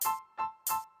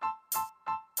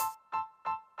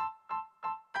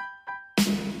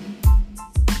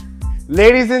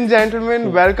Ladies and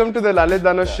gentlemen, welcome to the Lalit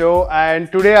Dano show,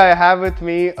 and today I have with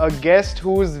me a guest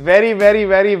who's very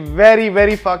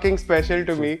fucking special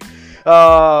to me. A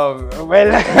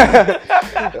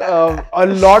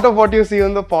lot of what you see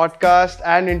on the podcast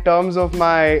and in terms of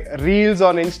my reels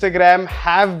on Instagram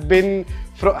has been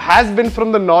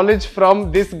from the knowledge from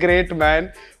this great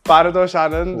man, Paratosh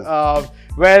Anand.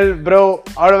 Well, bro,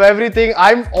 out of everything,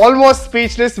 I'm almost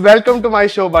speechless. Welcome to my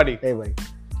show, buddy. Hey, bhai.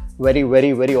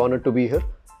 Very honored to be here,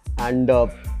 and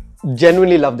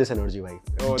genuinely love this energy, bhai.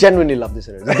 Genuinely love this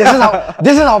energy.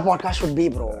 This is how podcast should be,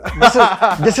 bro.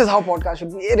 This is how podcast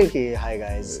should be. Okay, hi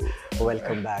guys,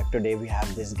 welcome back. Today we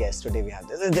have this guest. Today we have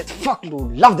this. Fuck,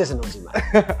 dude, love this energy, man.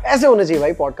 ऐसे होना चाहिए,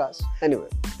 bhai, podcast. Anyway,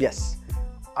 yes.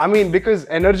 I mean, because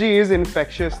energy is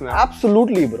infectious now.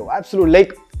 Absolutely, bro. Absolutely.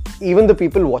 Like, even the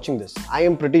people watching this, I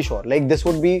am pretty sure, like, this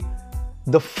would be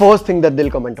the first thing that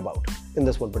they'll comment about in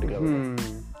this one particular video.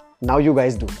 Now you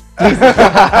guys do. But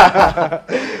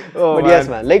yes,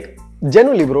 man, like,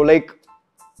 genuinely, bro, like,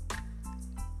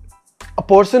 a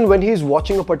person when he's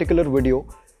watching a particular video,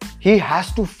 he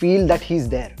has to feel that he's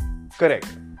there. Correct.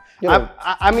 You know,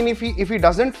 I mean, if he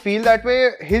doesn't feel that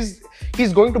way, he's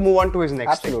going to move on to his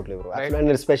next absolutely, thing, bro. Right? And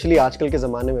especially आजकल के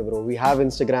ज़माने में, bro, we have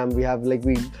Instagram, we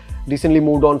recently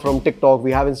moved on from TikTok,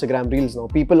 we have Instagram Reels now.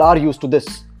 People are used to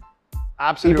this.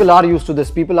 Absolutely. People are used to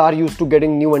this. People are used to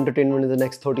getting new entertainment in the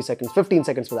next 30 seconds, 15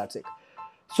 seconds for that sake.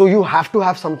 So you have to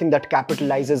have something that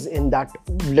capitalizes in that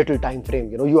little time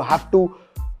frame. You know, you have to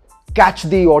catch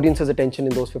the audience's attention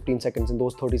in those 15 seconds, in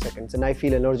those 30 seconds. And I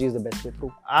feel energy is the best way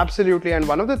through. Absolutely. And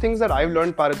one of the things that I've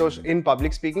learned, Paratosh, in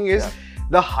public speaking is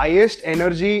the highest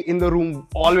energy in the room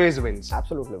always wins.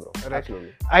 Absolutely, bro. Right?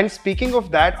 Absolutely. And speaking of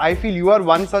that, I feel you are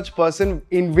one such person.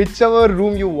 In whichever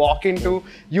room you walk into,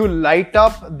 you light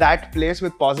up that place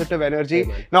with positive energy.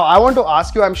 Amen. Now, I want to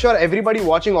ask you, I'm sure everybody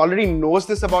watching already knows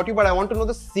this about you, but I want to know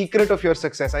the secret of your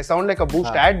success. I sound like a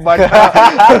Boost ad, but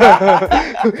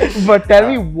but tell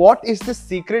me, what is the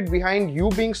secret behind you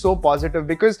being so positive?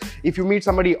 Because if you meet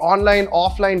somebody online,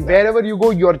 offline, wherever you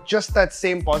go, you're just that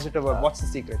same positive. What's the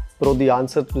secret? Bro, the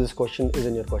answer to this question is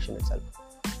in your question itself.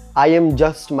 I am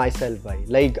just myself, bhai.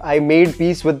 Like, I made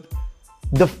peace with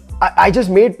I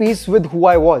just made peace with who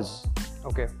I was.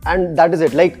 Okay. And that is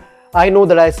it. Like, I know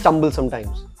that I stumble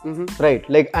sometimes, right?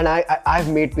 Like, and I've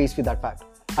made peace with that fact.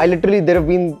 I literally, there have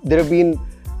been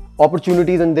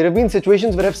opportunities and there have been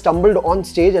situations where I've stumbled on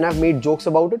stage and I've made jokes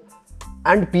about it,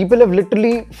 and people have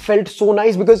literally felt so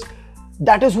nice because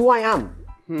that is who I am.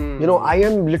 You know, I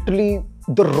am literally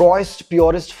the rawest,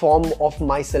 purest form of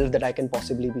myself that I can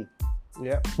possibly be.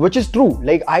 Yeah. Which is true.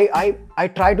 Like, I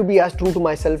try to be as true to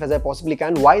myself as I possibly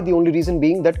can. Why? The only reason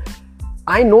being that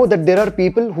I know that there are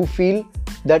people who feel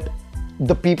that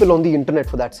the people on the internet,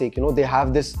 for that sake, you know, they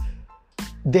have this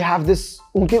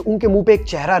उनके मुंह पे एक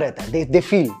चेहरा रहता है. They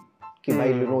feel कि भाई,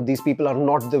 you know, these people are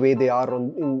not the way they are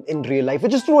in real life,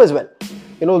 which is true as well.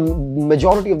 You know,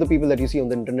 majority of the people that you see on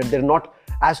the internet, they're not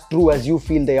as true as you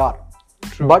feel they are.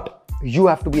 True. But you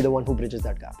have to be the one who bridges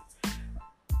that gap.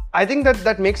 I think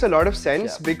that makes a lot of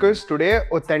sense because today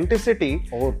authenticity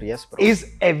Yes, bro. is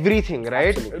everything,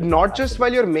 right? Absolutely. Not just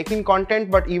while you're making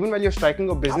content, but even when you're striking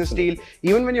a business deal,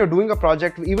 even when you're doing a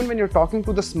project, even when you're talking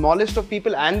to the smallest of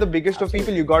people and the biggest of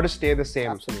people, you got to stay the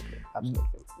same. Absolutely.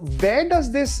 Where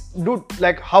does this, dude,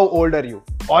 like, how old are you?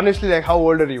 Honestly, like, how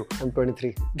old are you? I'm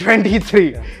 23.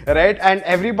 23, right? And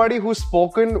everybody who's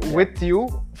spoken with you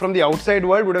from the outside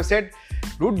world would have said,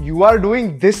 dude, you are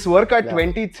doing this work at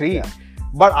 23. Yeah.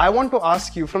 But I want to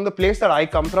ask you, from the place that I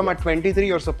come from, at 23,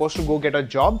 you're supposed to go get a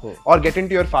job or get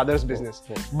into your father's business.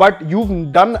 But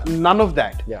you've done none of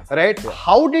that, right? Yeah.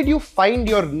 How did you find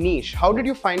your niche? How did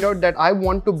you find out that I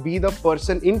want to be the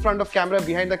person in front of camera,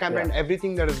 behind the camera, and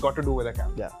everything that has got to do with the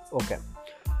camera? Yeah, okay.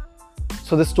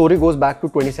 So the story goes back to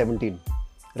 2017,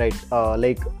 right?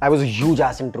 Like, I was a huge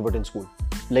ass introvert in school.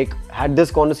 Like, had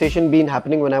this conversation been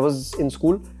happening when I was in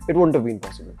school, it wouldn't have been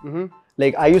possible.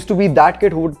 Like, I used to be that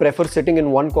kid who would prefer sitting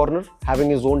in one corner, having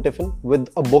his own tiffin with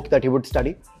a book that he would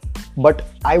study. But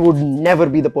I would never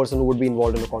be the person who would be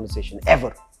involved in a conversation,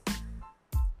 ever.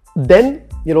 Then,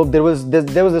 you know, there was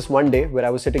this one day where I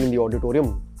was sitting in the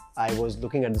auditorium. I was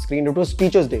looking at the screen. It was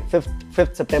Teachers' Day,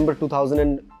 5th September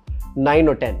 2009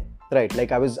 or 10, right?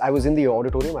 Like, I was in the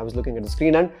auditorium, I was looking at the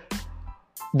screen, and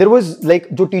there was like,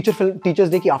 जो Teachers'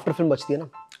 Day की after film बजती है ना,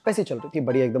 वैसे चल रही थी,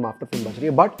 बढ़िया एकदम after film बज रही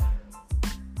है. But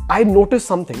I noticed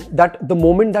something, that the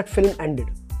moment that film ended,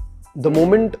 the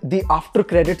moment the after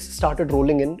credits started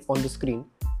rolling in on the screen,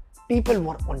 people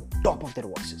were on top of their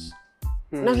voices.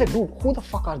 And I was like, dude, who the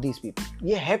fuck are these people?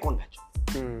 ये है कौन बच्चा?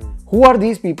 Who are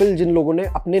these people जिन लोगों ने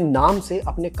अपने नाम से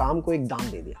अपने काम को एक दाम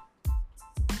दे दिया?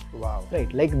 Wow.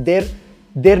 Right? Like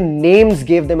their names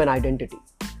gave them an identity.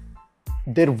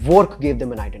 Their work gave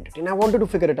them an identity, and I wanted to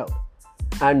figure it out.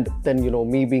 And then, you know,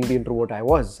 me being the introvert I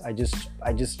was, I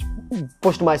just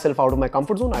pushed myself out of my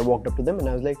comfort zone. I walked up to them and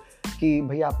I was like, कि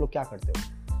भैया आप लोग क्या करते हो?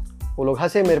 वो लोग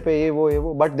हंसे मेरे पे ये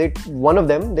वो, but one of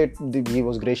them, he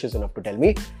was gracious enough to tell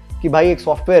me कि भाई एक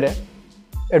सॉफ्टवेयर है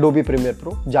Adobe Premiere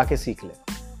Pro, जाके सीख ले.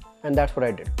 And that's what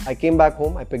I did. I came back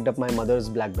home, I picked up my mother's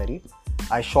BlackBerry,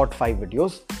 I shot 5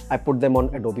 videos, I put them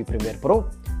on Adobe Premiere Pro,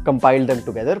 compiled them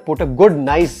together, put a good,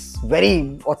 nice,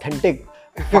 very authentic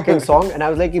fucking song, and I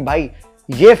was like, bhai,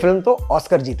 ye film to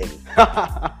Oscar jeetegi.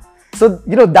 So,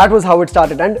 you know, that was how it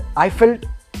started, and I felt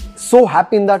so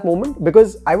happy in that moment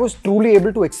because I was truly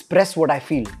able to express what I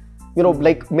feel. You know,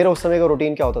 like मेरा उस समय का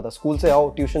routine क्या होता था? School से आओ,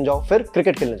 tuition जाओ, फिर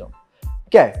क्रिकेट खेलने जाओ.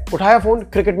 क्या है? उठाया फोन,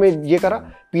 क्रिकेट में ये करा,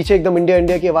 पीछे एकदम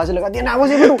इंडिया की आवाजें लगा दी, and I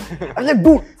was able to, I was like,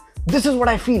 dude, this is what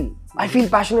I feel. I feel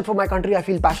passionate for my country. I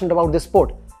feel passionate about this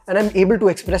sport, and I'm able to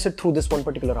express it through this one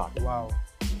particular art. Wow.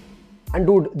 And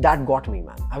dude, that got me,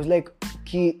 man. I was like,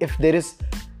 if there is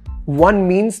one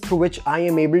means through which I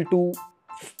am able to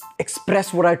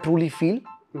express what I truly feel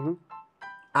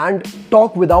and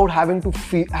talk without having to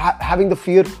having the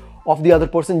fear of the other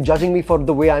person judging me for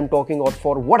the way I'm talking or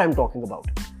for what I'm talking about.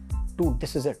 Dude,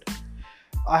 this is it.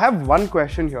 I have one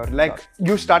question here. Like,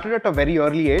 you started at a very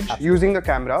early age using the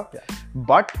camera,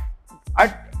 but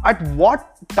at what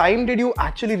time did you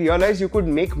actually realize you could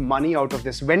make money out of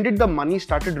this? When did the money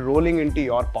started rolling into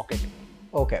your pocket?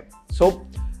 Okay, so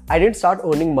I didn't start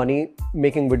earning money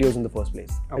making videos in the first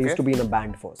place. Okay. I used to be in a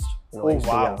band first. You know,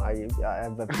 wow.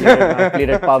 I've played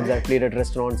at pubs, I've played at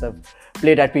restaurants, I've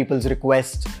played at people's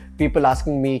requests, people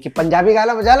asking me, ki Punjabi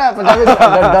gala baja la, Punjabi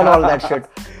gala. I've done all that shit.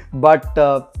 But,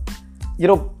 you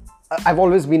know, I've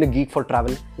always been a geek for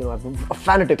travel. You know, I'm a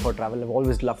fanatic for travel. I've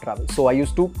always loved travel. So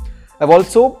I've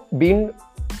also been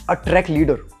a trek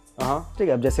leader. ठीक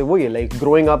है, अब जैसे वो ये like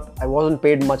growing up, I wasn't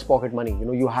paid much pocket money. You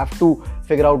know, you have to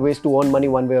figure out ways to earn money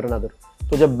one way or another.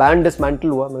 तो जब band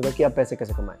dismantle हुआ, मैंने कहा कि आप पैसे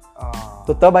कैसे कमाएं?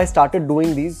 तो तब I started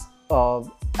doing these.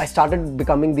 I started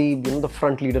becoming the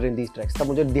front leader in these treks. तब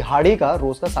मुझे दिहाड़ी का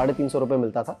रोज का 350 रुपए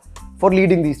मिलता था for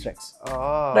leading these treks.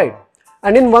 Right.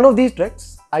 And in one of these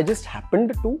treks, I just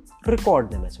happened to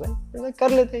record them as well. मैं कर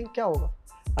लेते हैं, क्या होगा?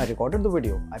 I recorded the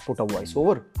video. I put a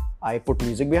voiceover. I put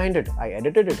music behind it. I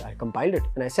edited it. I compiled it,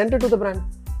 and I sent it to the brand.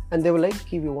 And they were like,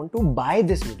 "We want to buy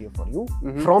this video for you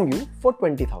from you for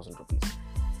 20,000 rupees."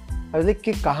 I was like,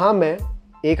 "कि कहाँ मैं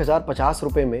 1,050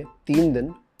 रुपए में 3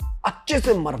 दिन अच्छे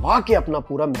से मरवा के अपना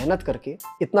पूरा मेहनत करके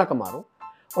इतना कमा रहा हूँ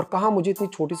और कहाँ मुझे इतनी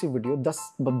छोटी सी वीडियो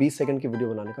 10-20 सेकंड की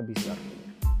वीडियो बनाने का 20,000 रुपए."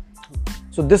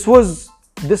 So this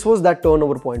was that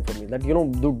turnover point for me. That, you know,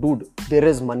 dude, there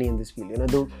is money in this field. You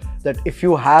know, that if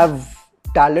you have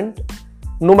talent,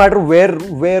 no matter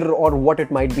where or what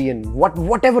it might be in,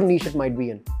 whatever niche it might be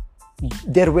in,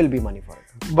 there will be money for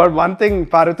it. But one thing,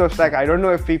 Paritosh, like, I don't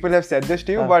know if people have said this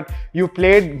to you, but you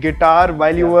played guitar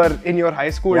while you were in your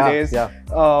high school days.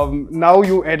 Now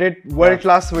you edit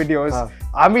world-class videos.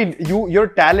 I mean, you're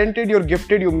talented, you're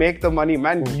gifted, you make the money,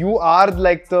 man. You are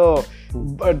like the,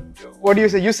 what do you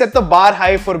say? You set the bar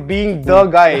high for being the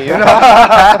guy, you know?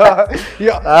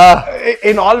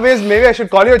 In all ways, maybe I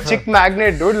should call you a chick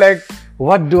magnet, dude. Like,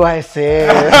 what do I say?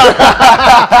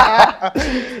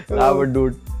 But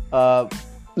dude,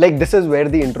 like, this is where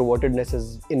the introvertedness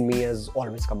is in me has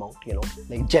always come out, you know,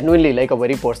 like genuinely, like a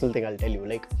very personal thing I'll tell you.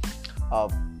 Like,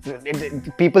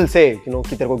 people say, you know,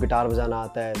 कि तेरे को guitar बजाना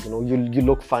आता है, you know, you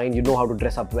look fine, you know how to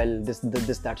dress up well, this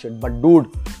that shit. But dude,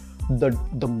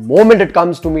 the moment it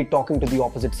comes to me talking to the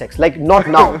opposite sex, like not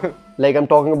now, like I'm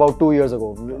talking about 2 years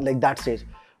ago, like that stage,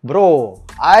 bro,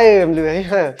 I am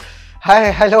like,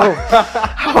 hi, hello,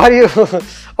 how are you?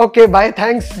 Okay, bye,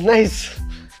 thanks, nice.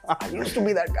 I used to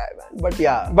be that guy, man. But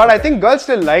yeah. But I think girls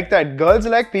still like that. Girls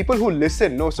like people who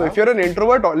listen. No, so if you're an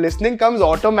introvert, listening comes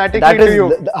automatically to you.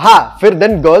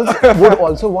 Then girls would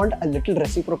also want a little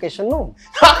reciprocation, no?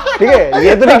 ठीक है,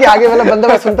 ये तो नहीं कि आगे वाला बंदा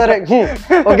मैं सुनता रहे.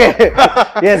 Okay,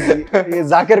 yes, ये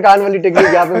जाकिर खान वाली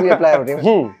टेक्निक यहाँ पे भी apply हो रही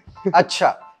है. अच्छा,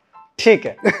 ठीक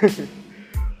है.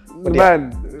 Man,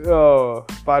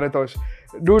 Paritosh,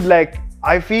 dude, like,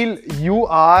 I feel you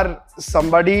are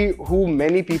somebody who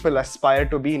many people aspire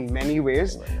to be in many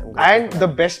ways. And the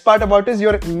best part about it is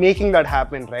you're making that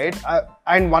happen, right?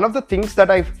 And one of the things that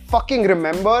I fucking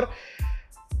remember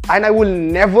and I will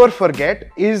never forget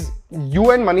is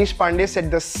you and Manish Pandey said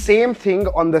the same thing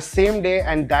on the same day,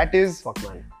 and that is, fuck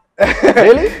man.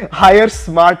 Really? Hire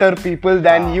smarter people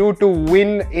than you to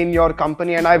win in your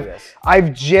company. And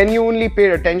I've genuinely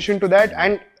paid attention to that,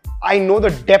 and I know the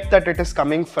depth that it is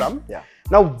coming from. Yeah.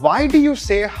 Now, why do you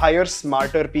say hire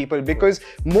smarter people? Because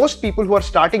most people who are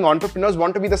starting entrepreneurs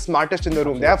want to be the smartest in the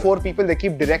room. They have 4 people, they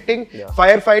keep directing,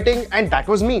 firefighting, and that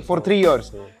was me for 3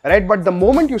 years, right? But the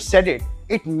moment you said it,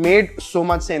 it made so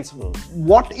much sense.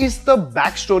 What is the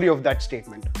backstory of that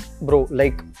statement? Bro,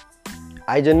 like,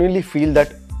 I genuinely feel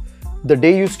that the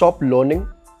day you stop learning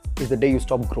is the day you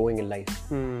stop growing in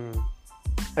life.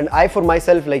 And I, for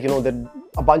myself, like, that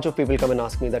a bunch of people come and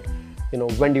ask me that,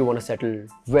 when do you want to settle?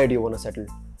 Where do you want to settle?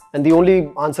 And the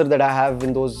only answer that I have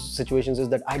in those situations is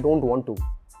that I don't want to.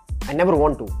 I never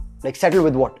want to. Like, settle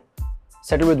with what?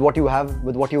 Settle with what you have,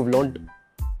 with what you've learned.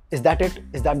 Is that it?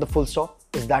 Is that the full stop?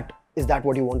 Is that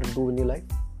what you want to do in your life?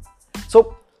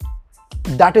 So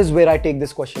that is where I take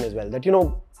this question as well. That,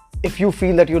 if you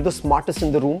feel that you're the smartest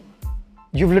in the room,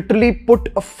 you've literally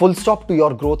put a full stop to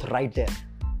your growth right there.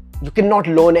 You cannot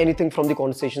learn anything from the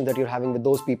conversations that you're having with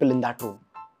those people in that room.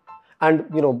 And,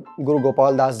 Guru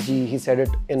Gopal Das Ji, he said it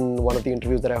in one of the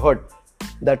interviews that I heard,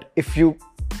 that if you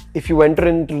enter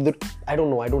into the, I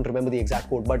don't remember the exact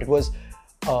quote, but it was,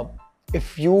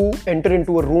 if you enter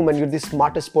into a room and you're the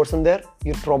smartest person there,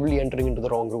 you're probably entering into the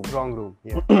wrong room. Wrong room,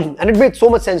 yeah. And it made so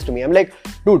much sense to me. I'm like,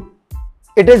 dude,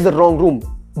 it is the wrong room,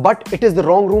 but it is the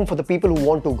wrong room for the people who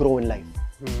want to grow in life.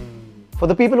 For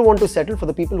the people who want to settle, for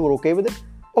the people who are okay with it,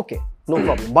 okay, no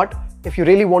problem. But if you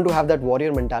really want to have that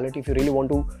warrior mentality, if you really want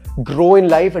to grow in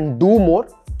life and do more,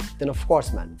 then of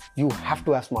course, man, you have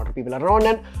to have smarter people around.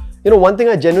 And, one thing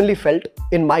I genuinely felt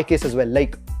in my case as well,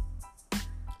 like,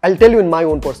 I'll tell you in my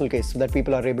own personal case so that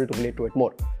people are able to relate to it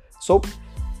more. So,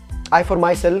 I, for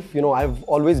myself, I've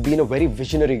always been a very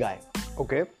visionary guy.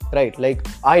 Okay. Right. Like,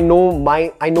 I know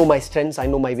my strengths, I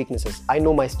know my weaknesses. I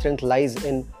know my strength lies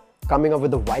in coming up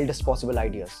with the wildest possible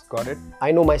ideas. Got it.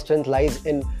 I know my strength lies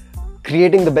in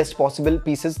creating the best possible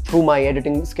pieces through my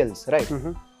editing skills, right?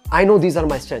 I know these are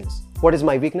my strengths. What is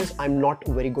my weakness? I'm not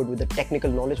very good with the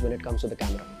technical knowledge when it comes to the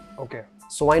camera. Okay.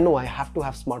 So I know I have to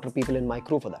have smarter people in my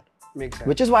crew for that. Makes sense.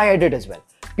 Which is why I did as well.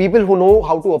 People who know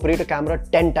how to operate a camera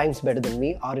 10 times better than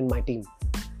me are in my team.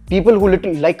 People who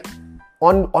literally, like,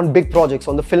 on big projects,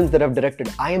 on the films that I've directed,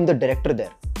 I am the director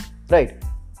there, right?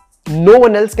 No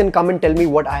one else can come and tell me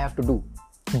what I have to do.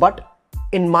 But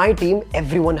in my team,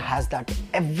 everyone has that.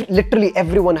 Literally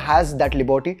everyone has that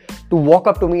liberty to walk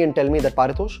up to me and tell me that,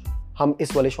 Paritosh, हम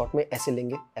इस वाले shot में ऐसे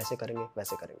लेंगे, ऐसे करेंगे,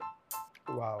 वैसे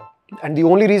करेंगे. Wow. And the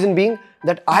only reason being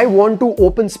that I want to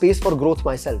open space for growth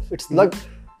myself. It's like,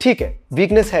 ठीक है,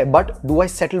 weakness है, but do I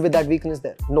settle with that weakness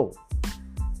there? No.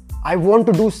 I want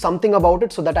to do something about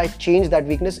it so that I change that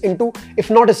weakness into, if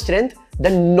not a strength,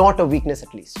 then not a weakness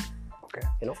at least. Okay.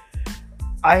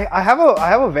 I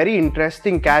have a very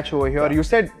interesting catch over here. Yeah. You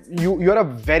said you're a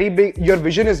very big, your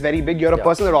vision is very big. You're a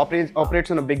person that operates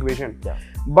on a big vision. Yeah.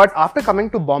 But after coming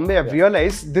to Bombay, I've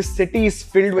realized this city is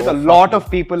filled with a lot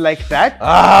of people like that.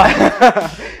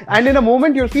 And in a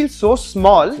moment, you'll feel so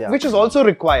small, which is also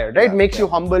required, right? Makes you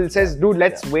humble, says, dude,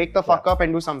 let's wake the fuck up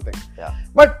and do something. Yeah.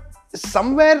 But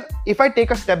somewhere, if I take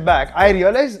a step back, I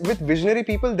realize with visionary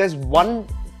people, there's one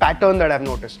pattern that I've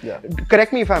noticed. Yeah.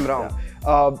 Correct me if I'm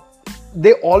wrong.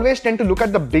 They always tend to look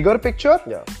at the bigger picture,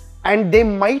 and they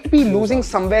might be losing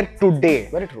somewhere today.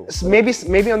 Very true.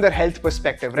 Maybe on their health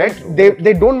perspective, right?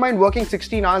 They don't mind working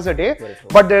 16 hours a day,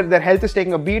 but their health is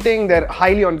taking a beating. They're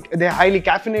highly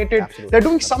caffeinated. Absolutely. They're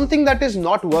doing something that is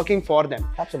not working for them.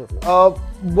 Absolutely.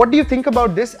 What do you think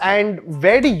about this, and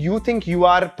where do you think you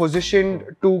are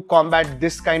positioned to combat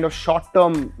this kind of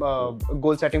short-term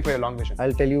goal setting for your long vision?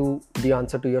 I'll tell you the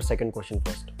answer to your second question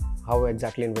first. How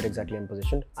exactly and where exactly I'm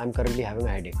positioned. I'm currently having a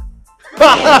headache.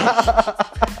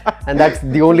 And that's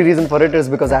the only reason for it is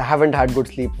because I haven't had good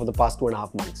sleep for the past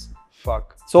 2.5 months.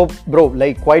 Fuck. So, bro,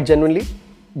 like, quite genuinely,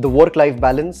 the work-life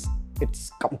balance,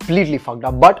 it's completely fucked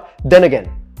up. But then again,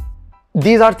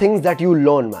 these are things that you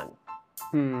learn,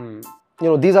 man.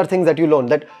 These are things that you learn.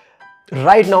 That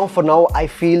right now, for now, I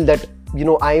feel that,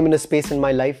 I am in a space in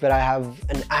my life where I have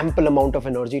an ample amount of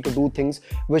energy to do things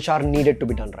which are needed to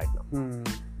be done right now.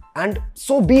 And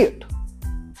so be it.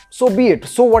 So be it.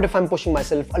 So what if I'm pushing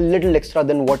myself a little extra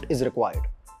than what is required?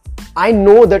 I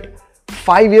know that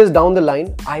 5 years down the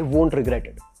line, I won't regret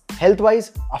it.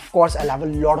 Health-wise, of course, I'll have a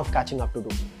lot of catching up to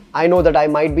do. I know that I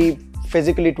might be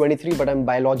physically 23, but I'm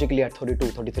biologically at 32,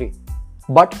 33.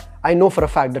 But I know for a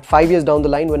fact that 5 years down the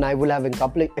line, when I will have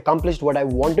accomplished what I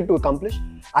wanted to accomplish,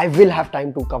 I will have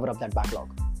time to cover up that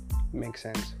backlog. Makes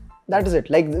sense. That is it.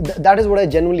 Like, that is what I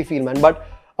genuinely feel, man. But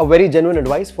a very genuine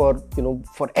advice for,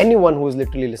 for anyone who is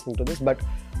literally listening to this, but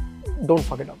don't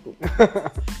fuck it up too.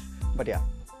 But yeah.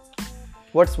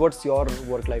 What's your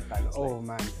work-life balance? Oh like?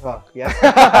 man, fuck. Yes.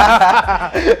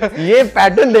 ये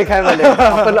pattern देखा है मैंने.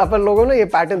 अपन लोगों ने ये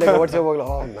pattern देखा. What's your work?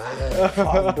 Oh man,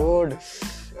 fuck, dude.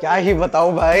 क्या ही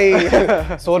बताऊं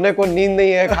भाई. सोने को नींद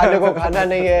नहीं है, खाने को खाना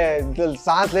नहीं है,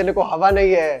 सांस लेने को हवा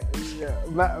नहीं है.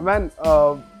 Man,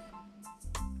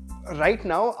 right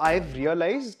now I've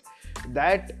realized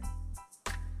that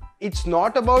it's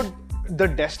not about the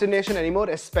destination anymore,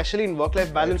 especially in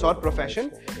work-life balance or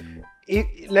profession.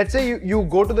 Let's say you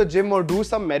go to the gym or do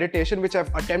some meditation, which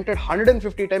I've attempted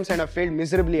 150 times and I've failed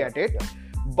miserably at it.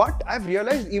 But I've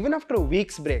realized even after a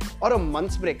week's break or a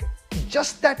month's break,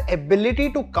 just that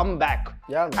ability to come back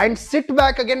and sit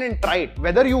back again and try it,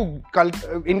 whether you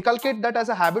inculcate that as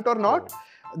a habit or not,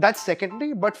 that's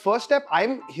secondary. But first step,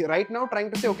 I'm right now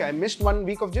trying to say, okay, I missed 1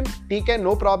 week of gym, TK,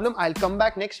 no problem, I'll come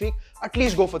back next week, at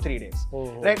least go for 3 days.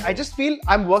 Right? I just feel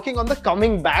I'm working on the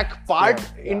coming back part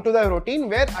into the routine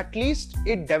where at least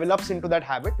it develops into that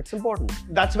habit. It's important.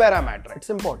 That's where I'm at, right? It's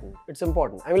important. It's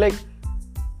important. I mean, like,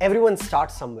 everyone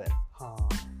starts somewhere.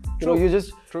 You know, you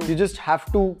just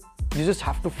have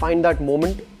to find that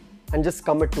moment and just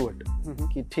commit to it.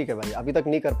 कि ठीक है भाई, अभी तक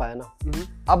नहीं कर पाया ना,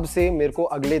 अब से मेरे को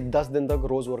अगले 10 दिन तक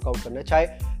रोज वर्कआउट करना है, चाहे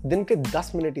दिन के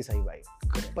 10 मिनट ही सही भाई,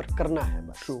 पर करना है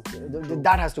बस.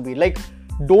 That has to be like,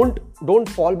 don't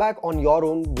fall back on your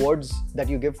own words that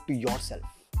you give to yourself.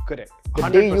 Correct. The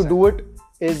 100%. Day you do it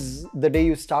is the day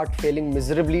you start failing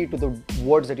miserably to the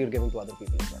words that you're giving to other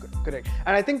people. Correct.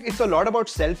 And I think it's a lot about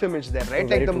self-image there, right?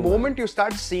 Very like the moment you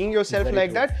start seeing yourself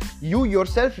like that, you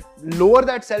yourself lower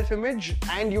that self-image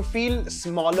and you feel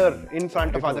smaller in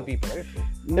front of other people.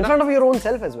 In front of your own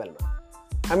self as well, man.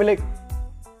 I mean, like,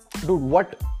 dude,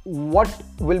 what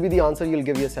will be the answer you'll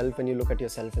give yourself when you look at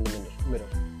yourself in the mirror?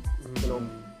 You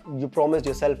know, you promised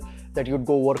yourself that you'd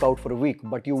go work out for a week,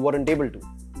 but you weren't able to.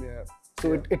 Yeah.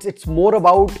 So it's more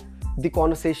about the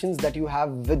conversations that you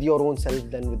have with your own self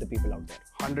than with the people out there.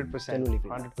 100%.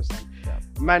 100%. Yeah.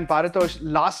 Man, Paritosh,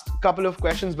 last couple of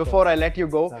questions before I let you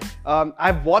go.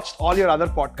 I've watched all your other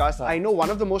podcasts. I know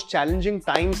one of the most challenging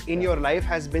times in your life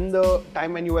has been the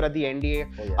time when you were at the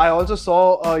NDA. I also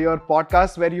saw your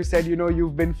podcast where you said, you know,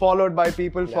 you've been followed by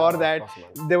people for that.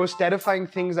 There was terrifying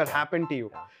things that happened to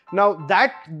you. Now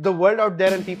that the world out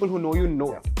there and people who know you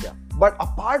know it. But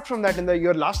apart from that, in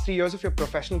your last 3 years of your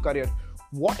professional career,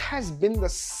 what has been the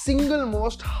single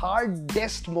most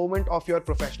hardest moment of your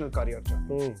professional career?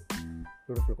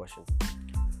 Beautiful question.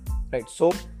 Right.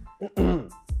 So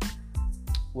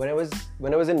when I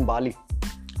was in Bali,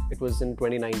 it was in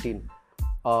 2019.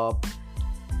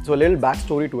 So a little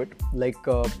backstory to it. Like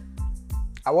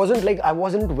I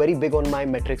wasn't very big on my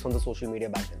metrics on the social media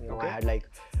back then. You know, I had like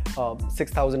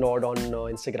 6,000 odd on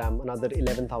Instagram, another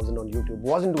 11,000 on YouTube.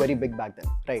 Wasn't very big back then,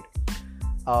 right?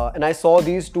 And I saw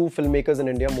these two filmmakers in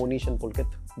India, Monish and Pulkit.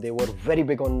 They were very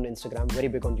big on Instagram, very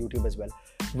big on YouTube as well.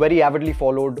 Very avidly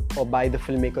followed by the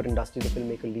filmmaker industry, the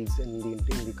filmmaker leagues in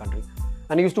the country.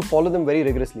 And I used to follow them very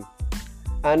rigorously.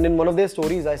 And in one of their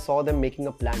stories, I saw them making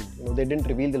a plan. You know, they didn't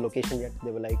reveal the location yet.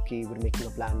 They were like, okay, we're making a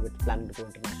plan, we're planning to go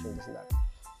international, this and that.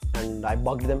 And I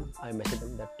bugged them, I messaged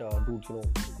them that, dude, you know,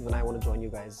 even I want to join you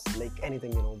guys, like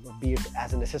anything, you know, be it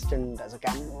as an assistant, as a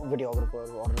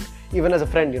videographer, or even as a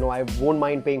friend, you know, I won't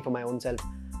mind paying for my own self,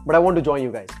 but I want to join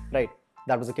you guys, right?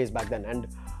 That was the case back then. And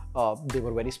they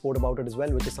were very sport about it as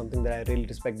well, which is something that I really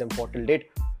respect them for till date.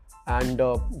 And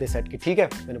they said कि ठीक है,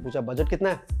 मैंने पूछा budget कितना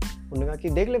है? उन्होंने कहा कि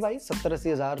देख ले भाई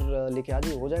 70-80 हज़ार लेके आ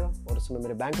जाइए हो जाएगा, और उसमें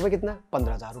मेरे बैंक में कितना है?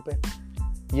 15,000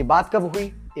 रुपए। ये बात कब हुई?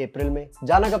 अप्रैल में।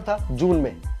 जाना कब था? जून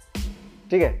में।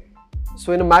 ठीक है?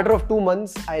 So in a matter of 2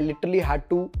 months, I literally had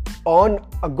to earn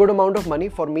a good amount of money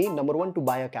for me. Number 1, to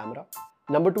buy a camera.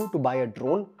 Number 2, to buy a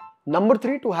drone. Number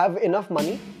 3, to have enough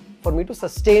money for me to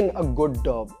sustain a good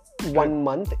 1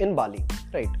 month in Bali,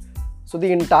 right? So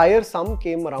the entire sum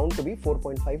came around to be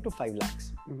 4.5 to 5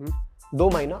 lakhs.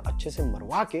 2 महीना अच्छे से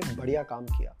मरवा के बढ़िया काम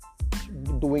किया.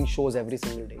 Doing shows every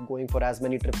single day, going for as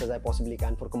many trips as I possibly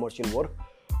can for commercial work,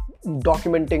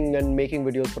 documenting and making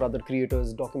videos for other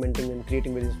creators, documenting and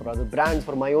creating videos for other brands,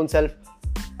 for my own self,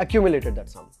 accumulated that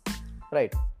sum,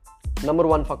 right? Number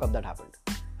 1 fuck up that happened.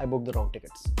 I booked the wrong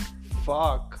tickets.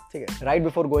 Fuck. Okay. Right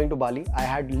before going to Bali, I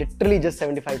had literally just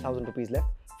 75,000 rupees left.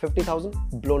 50,000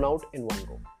 blown out in one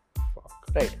go. Fuck.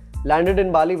 Right. Landed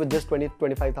in Bali with just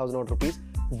 25,000 odd rupees.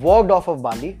 Walked off of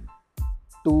Bali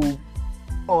to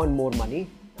earn more money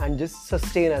and just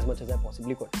sustain as much as I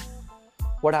possibly could.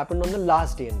 What happened on the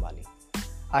last day in Bali?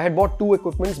 I had bought 2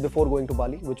 equipments before going to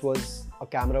Bali, which was a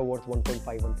camera worth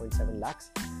 1.5, 1.7 lakhs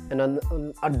and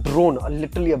a drone,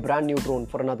 literally a brand new drone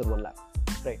for another 1 lakh.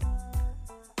 Right.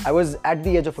 I was at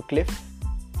the edge of a cliff.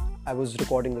 I was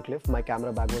recording the cliff. My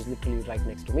camera bag was literally right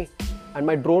next to me. and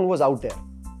my drone was out there.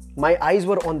 My eyes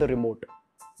were on the remote,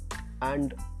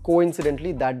 and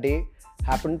coincidentally that day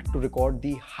happened to record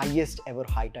the highest ever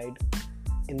high tide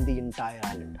in the entire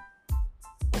island.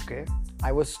 Okay.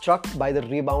 I was struck by the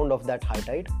rebound of that high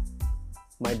tide.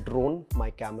 My drone, my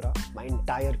camera, my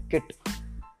entire kit,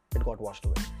 it got washed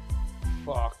away.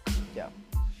 Fuck. Yeah.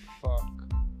 Fuck.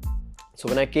 So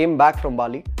when I came back from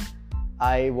Bali,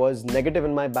 I was negative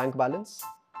in my bank balance.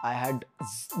 I had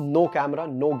no camera,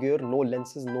 no gear, no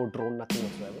lenses, no drone, nothing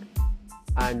whatsoever.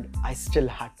 And I still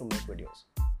had to make videos.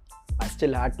 I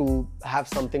still had to have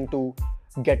something to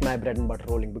get my bread and butter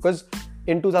rolling, because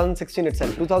in 2016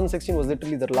 itself, 2016 was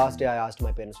literally the last day I asked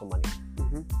my parents for money,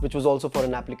 which was also for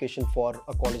an application for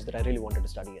a college that I really wanted to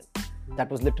study in. That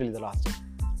was literally the last day.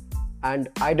 And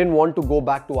I didn't want to go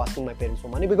back to asking my parents for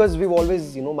money, because we've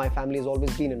always, my family has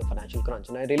always been in a financial crunch,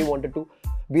 and I really wanted to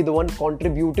be the one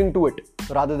contributing to it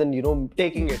rather than,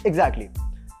 taking it. Exactly.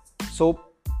 So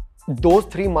those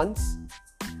 3 months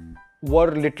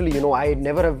were literally, I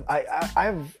never have, I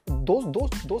have, those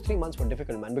 3 months were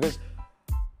difficult, man, because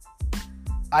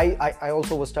I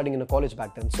also was studying in a college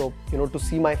back then. So, to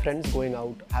see my friends going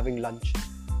out, having lunch,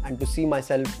 and to see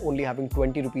myself only having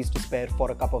 20 rupees to spare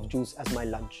for a cup of juice as my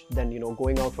lunch, then,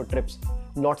 going out for trips,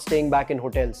 not staying back in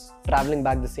hotels, traveling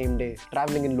back the same day,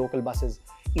 traveling in local buses,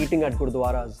 eating at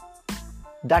gurdwaras.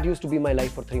 That used to be my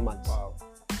life for 3 months. Wow.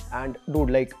 And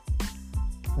dude,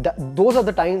 those are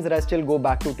the times that I still go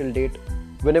back to till date.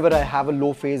 Whenever I have a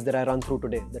low phase that I run through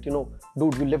today, that,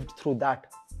 dude, you lived through that.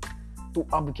 Tu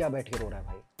ab kya baith ke ro raha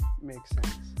hai, bhai? Makes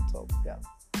sense. So, yeah.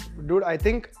 Dude, I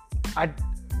think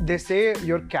they say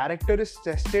your character is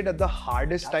tested at the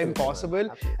hardest time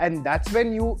possible. Absolutely. And that's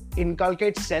when you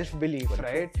inculcate self-belief,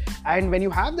 right? And when you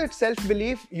have that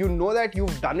self-belief, you know that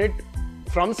you've done it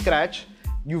from scratch.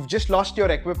 You've just lost your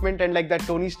equipment, and like that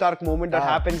Tony Stark moment that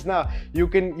happens now, you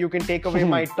can take away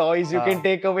my toys, you can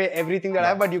take away everything that I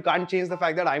have, but you can't change the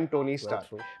fact that I'm Tony Stark.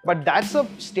 But that's a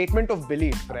statement of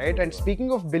belief, right? And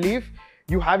speaking of belief,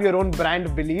 you have your own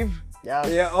brand, Believe. Yes.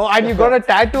 Yeah. Oh, and you got a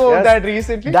tattoo of that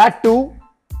recently. That too.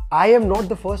 I am not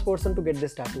the first person to get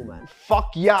this tattoo, man.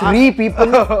 Fuck yeah. 3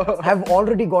 people have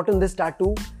already gotten this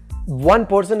tattoo. One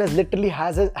person has literally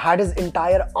had his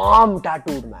entire arm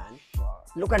tattooed, man.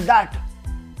 Look at that.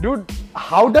 Dude,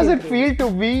 how does it feel to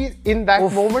be in that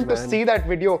moment to man. see that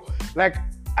video? Like,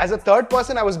 as a third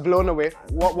person, I was blown away.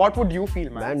 What would you feel,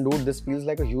 man? Man, dude, this feels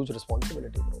like a huge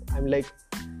responsibility, bro. I'm like,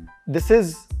 this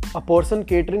is a person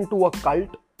catering to a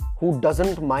cult who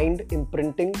doesn't mind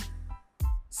imprinting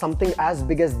something as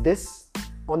big as this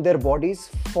on their bodies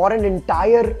for an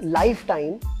entire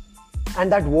lifetime,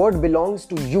 and that word belongs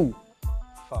to you.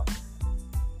 Fuck.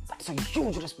 That's a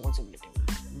huge responsibility, man.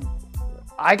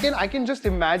 I can just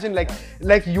imagine,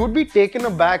 like you'd be taken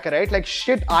aback, right? Like,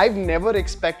 shit, I've never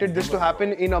expected this to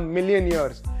happen in a million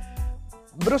years.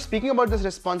 Bro, speaking about this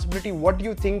responsibility, what do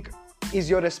you think is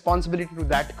your responsibility to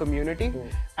that community?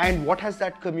 And what has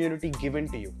that community given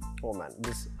to you? Oh man,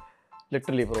 this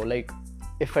literally, bro, like,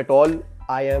 if at all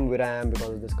I am where I am because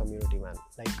of this community, man.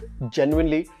 Like,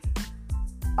 genuinely,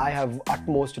 I have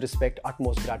utmost respect,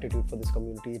 utmost gratitude for this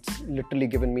community. It's literally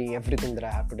given me everything that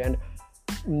I have today, and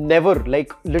never,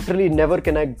 like, literally never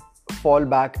can I fall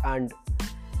back and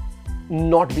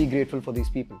not be grateful for these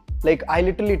people. Like, I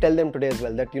literally tell them today as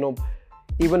well that,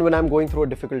 even when I'm going through a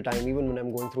difficult time, even when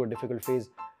I'm going through a difficult phase,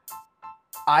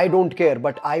 I don't care,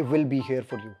 but I will be here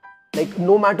for you. Like,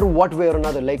 no matter what way or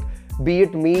another, like, be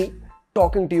it me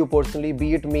talking to you personally,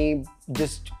 be it me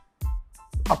just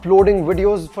uploading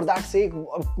videos for that sake,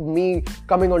 me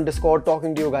coming on Discord,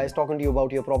 talking to you guys, talking to you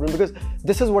about your problem, because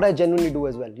this is what I genuinely do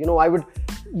as well. I would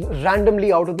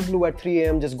randomly out of the blue at 3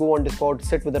 a.m. just go on Discord,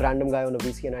 sit with a random guy on a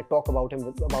VC, and I talk about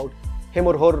him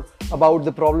or her, about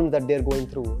the problems that they're going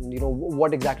through, and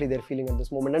what exactly they're feeling at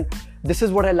this moment. And this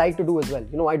is what I like to do as well.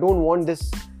 I don't want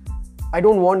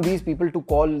these people to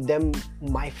call them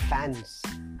my fans.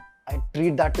 I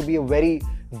treat that to be a very,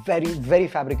 very, very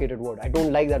fabricated word. I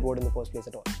don't like that word in the first place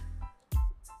at all.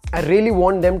 I really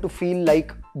want them to feel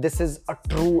like this is a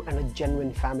true and a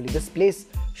genuine family. This place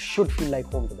should feel like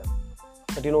home to them.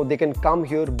 That, they can come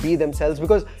here, be themselves,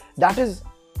 because that is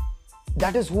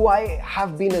who I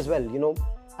have been as well.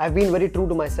 I've been very true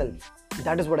to myself.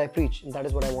 That is what I preach, and that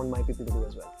is what I want my people to do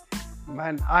as well.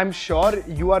 Man, I'm sure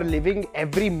you are living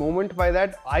every moment by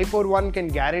that. I, for one, can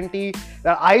guarantee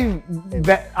that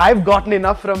I've gotten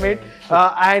enough from it.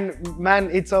 And man,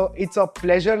 it's a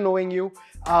pleasure knowing you.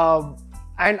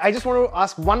 And I just want to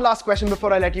ask one last question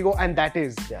before I let you go, and that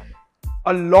is,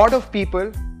 a lot of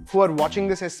people who are watching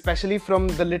this, especially from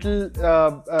the little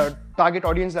target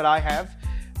audience that I have,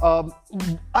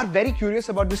 are very curious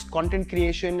about this content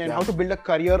creation and how to build a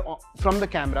career from the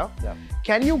camera.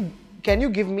 Can you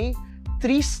give me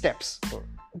 3 steps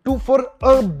for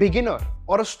a beginner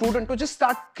or a student to just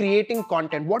start creating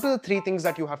content? What are the 3 things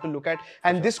that you have to look at?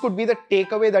 And this could be the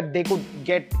takeaway that they could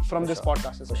get from this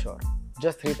podcast as well. For sure.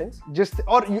 Just 3 things?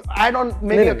 Or you add on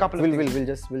maybe a couple of things.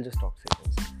 We'll just talk 3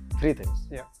 things. 3 things.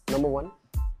 Yeah. Number 1,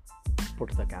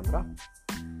 put the camera.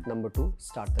 Number 2,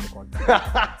 start the record.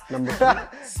 Number 3,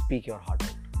 speak your heart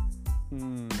out.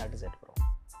 That is it, bro.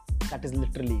 That is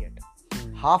literally it.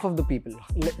 Half of the people,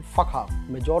 fuck half,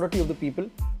 majority of the people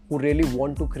who really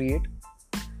want to create,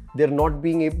 they're not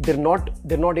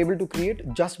able to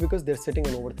create just because they're sitting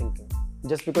and overthinking.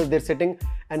 Just because they're sitting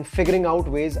and figuring out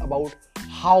ways about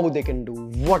how they can do,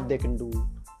 what they can do,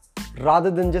 rather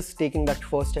than just taking that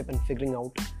first step and figuring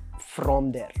out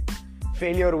from there.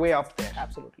 Failure way up there.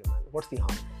 Absolutely, man. What's the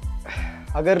harm?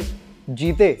 अगर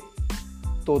जीते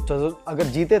तो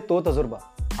तजुर्बा,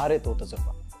 हारे तो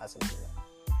तजुर्बा. As simple as that.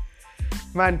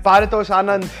 Man, Paritosh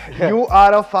Anand, you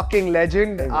are a fucking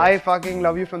legend. I fucking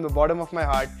love you from the bottom of my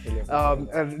heart.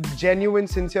 A genuine,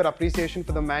 sincere appreciation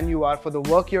for the man you are, for the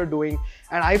work you're doing.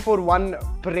 And I, for one,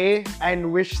 pray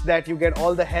and wish that you get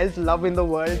all the health, love in the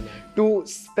world to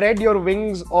spread your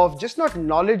wings of just not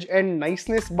knowledge and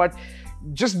niceness, but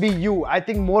just be you. I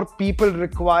think more people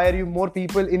require you. More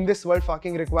people in this world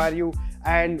fucking require you.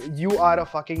 And you are a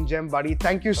fucking gem, buddy.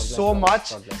 Thank you so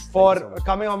much for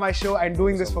coming on my show and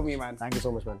doing this for me, man. Thank you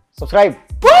so much, man. Subscribe.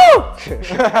 Woo!